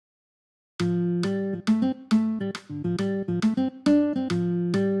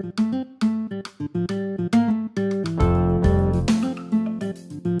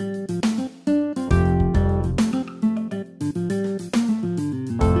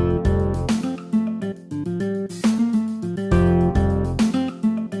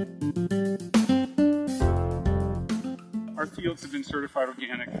fields have been certified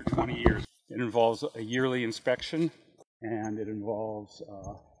organic for 20 years. It involves a yearly inspection, and it involves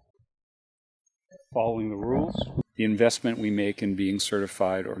following the rules. The investment we make in being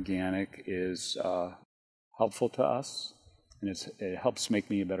certified organic is helpful to us, and it helps make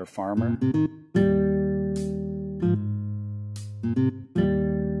me a better farmer.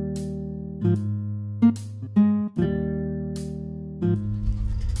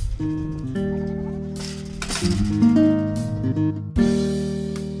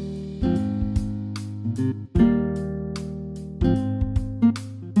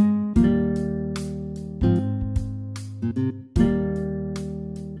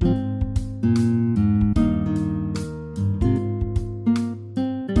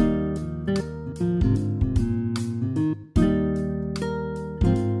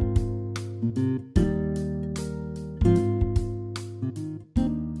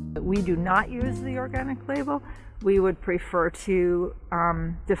 We do not use the organic label. We would prefer to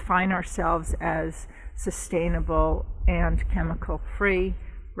define ourselves as sustainable and chemical-free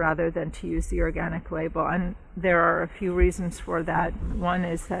rather than to use the organic label. And there are a few reasons for that. One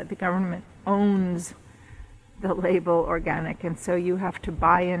is that the government owns the label organic, and so you have to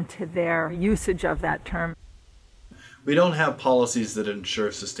buy into their usage of that term. We don't have policies that ensure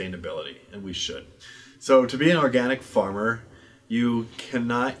sustainability, and we should. So to be an organic farmer, you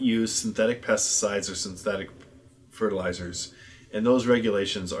cannot use synthetic pesticides or synthetic fertilizers, and those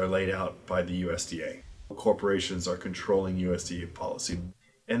regulations are laid out by the USDA. Corporations are controlling USDA policy,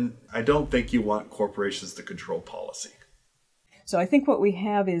 and I don't think you want corporations to control policy. So I think what we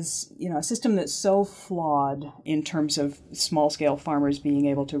have is, a system that's so flawed in terms of small-scale farmers being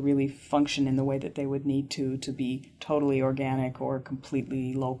able to really function in the way that they would need to be totally organic or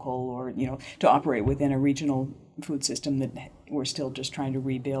completely local, or to operate within a regional food system that we're still just trying to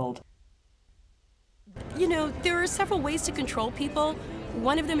rebuild. There are several ways to control people.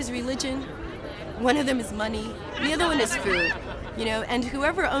 One of them is religion, one of them is money, the other one is food, and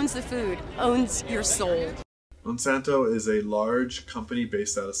whoever owns the food owns your soul. Monsanto is a large company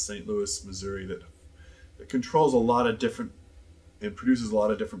based out of St. Louis, Missouri that controls a lot of different and produces a lot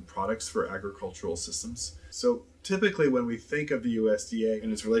of different products for agricultural systems. So typically when we think of the USDA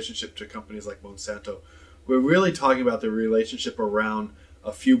and its relationship to companies like Monsanto, we're really talking about the relationship around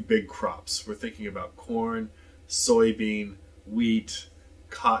a few big crops. We're thinking about corn, soybean, wheat,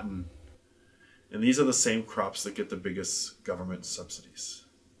 cotton, and these are the same crops that get the biggest government subsidies.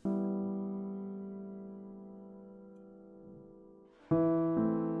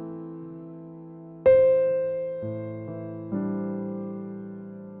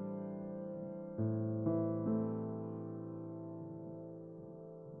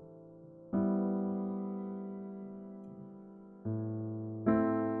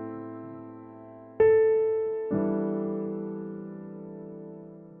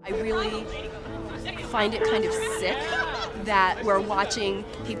 I really find it kind of sick that we're watching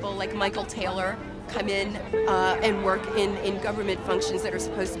people like Michael Taylor come in and work in government functions that are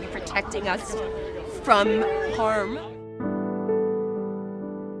supposed to be protecting us from harm.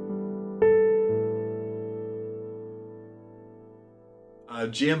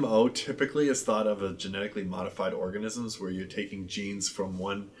 GMO typically is thought of as genetically modified organisms, where you're taking genes from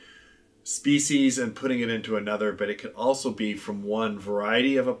one species and putting it into another, but it can also be from one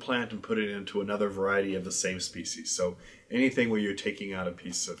variety of a plant and put it into another variety of the same species. So anything where you're taking out a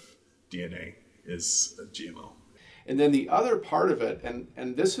piece of DNA is a GMO. And then the other part of it,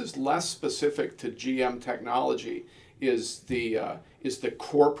 and this is less specific to GM technology, is the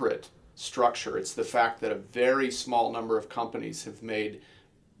corporate structure. It's the fact that a very small number of companies have made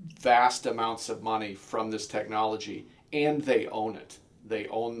vast amounts of money from this technology, and they own it. They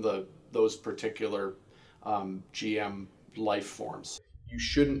own those particular GM life forms. You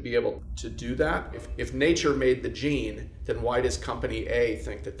shouldn't be able to do that. If nature made the gene, then why does company A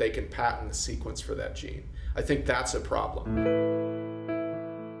think that they can patent the sequence for that gene? I think that's a problem.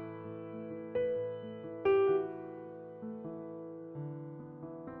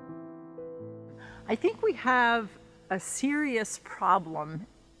 I think we have a serious problem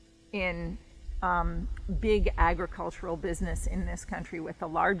in big agricultural business in this country, with the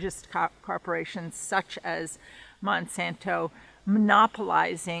largest corporations such as Monsanto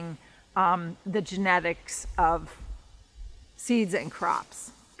monopolizing the genetics of seeds and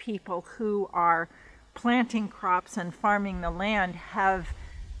crops. People who are planting crops and farming the land have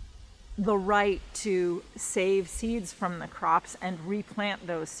the right to save seeds from the crops and replant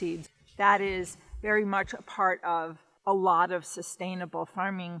those seeds. That is very much a part of a lot of sustainable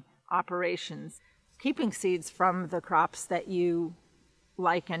farming operations. Keeping seeds from the crops that you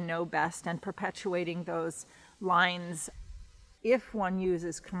like and know best and perpetuating those lines if one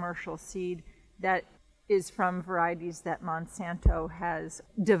uses commercial seed that is from varieties that Monsanto has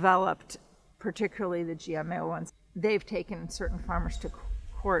developed, particularly the GMO ones, they've taken certain farmers to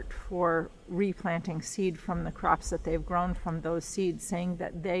court for replanting seed from the crops that they've grown from those seeds, saying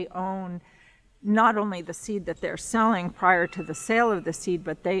that they own not only the seed that they're selling prior to the sale of the seed,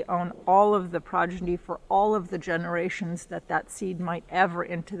 but they own all of the progeny for all of the generations that that seed might ever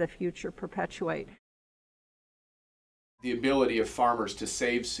into the future perpetuate. The ability of farmers to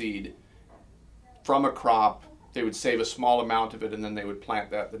save seed from a crop, they would save a small amount of it and then they would plant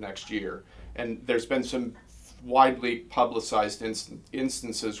that the next year. And there's been some widely publicized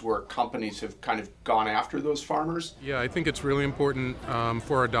instances where companies have kind of gone after those farmers. Yeah, I think it's really important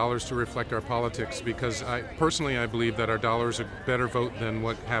for our dollars to reflect our politics, because I believe that our dollars are better vote than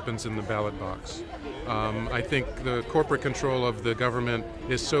what happens in the ballot box. I think the corporate control of the government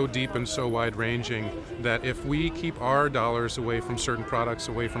is so deep and so wide-ranging that if we keep our dollars away from certain products,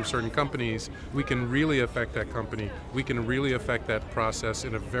 away from certain companies, we can really affect that company. We can really affect that process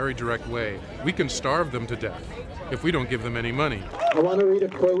in a very direct way. We can starve them to death if we don't give them any money. I want to read a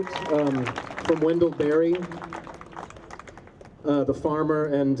quote from Wendell Berry, the farmer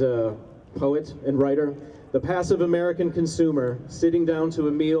and poet and writer. The passive American consumer, sitting down to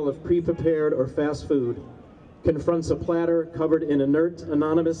a meal of pre-prepared or fast food, confronts a platter covered in inert,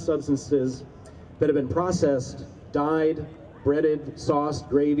 anonymous substances that have been processed, dyed, breaded, sauced,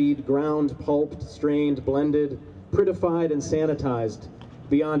 gravied, ground, pulped, strained, blended, prettified, and sanitized,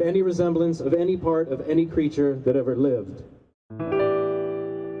 beyond any resemblance of any part of any creature that ever lived.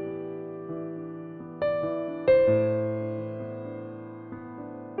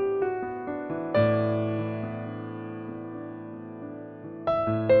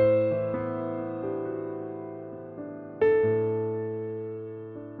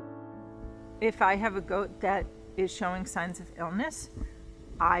 If I have a goat that is showing signs of illness,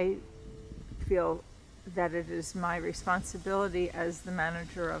 I feel that it is my responsibility as the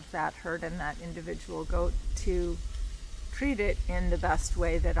manager of that herd and that individual goat to treat it in the best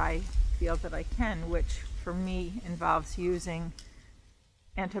way that I feel that I can, which for me involves using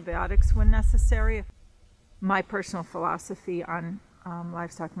antibiotics when necessary. My personal philosophy on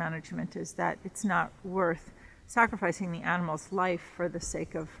livestock management is that it's not worth sacrificing the animal's life for the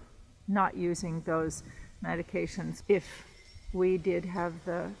sake of not using those medications. If we did have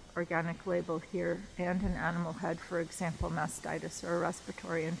the organic label here and an animal had, for example, mastitis or a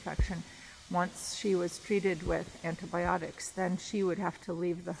respiratory infection, once she was treated with antibiotics, then she would have to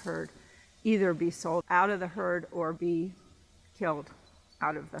leave the herd, either be sold out of the herd or be killed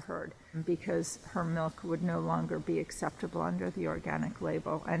out of the herd, because her milk would no longer be acceptable under the organic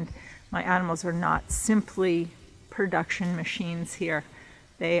label. And my animals are not simply production machines here.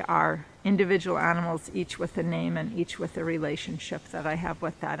 They are individual animals, each with a name and each with a relationship that I have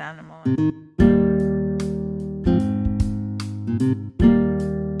with that animal.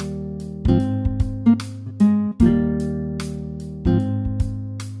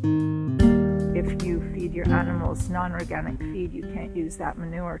 If you feed your animals non-organic feed, you can't use that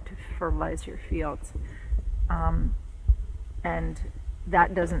manure to fertilize your fields. And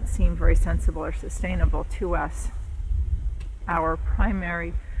that doesn't seem very sensible or sustainable to us. Our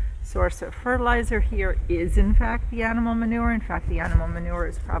primary source of fertilizer here is, in fact, the animal manure. In fact, the animal manure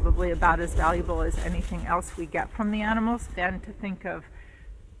is probably about as valuable as anything else we get from the animals. Then to think of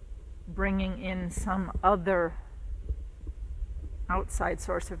bringing in some other outside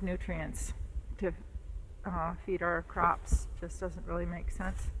source of nutrients to feed our crops just doesn't really make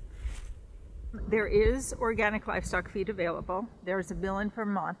sense. There is organic livestock feed available. There's a mill in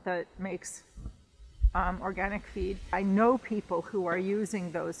Vermont that makes organic feed. I know people who are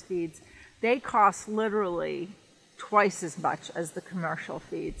using those feeds. They cost literally twice as much as the commercial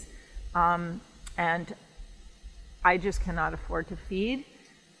feeds. And I just cannot afford to feed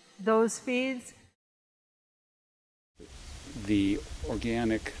those feeds. The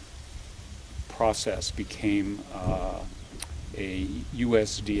organic process became a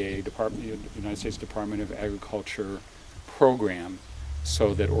USDA, United States Department of Agriculture program,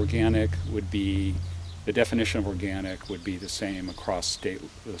 so that organic would be, the definition of organic would be the same across the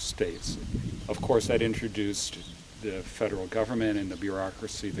states. Of course, that introduced the federal government and the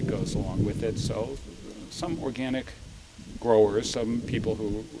bureaucracy that goes along with it. So some organic growers, some people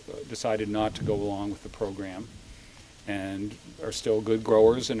who decided not to go along with the program and are still good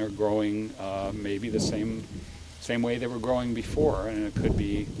growers and are growing maybe the same way they were growing before, and it could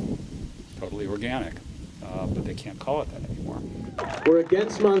be totally organic, but they can't call it that anymore. We're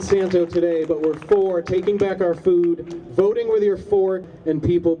against Monsanto today, but we're for taking back our food, voting with your fork, and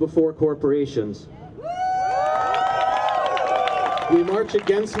people before corporations. We march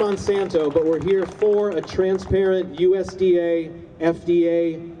against Monsanto, but we're here for a transparent USDA,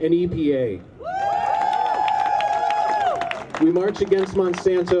 FDA, and EPA. We march against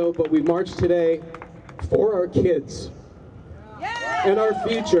Monsanto, but we march today for our kids and our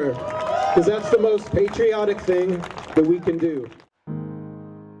future, because that's the most patriotic thing that we can do.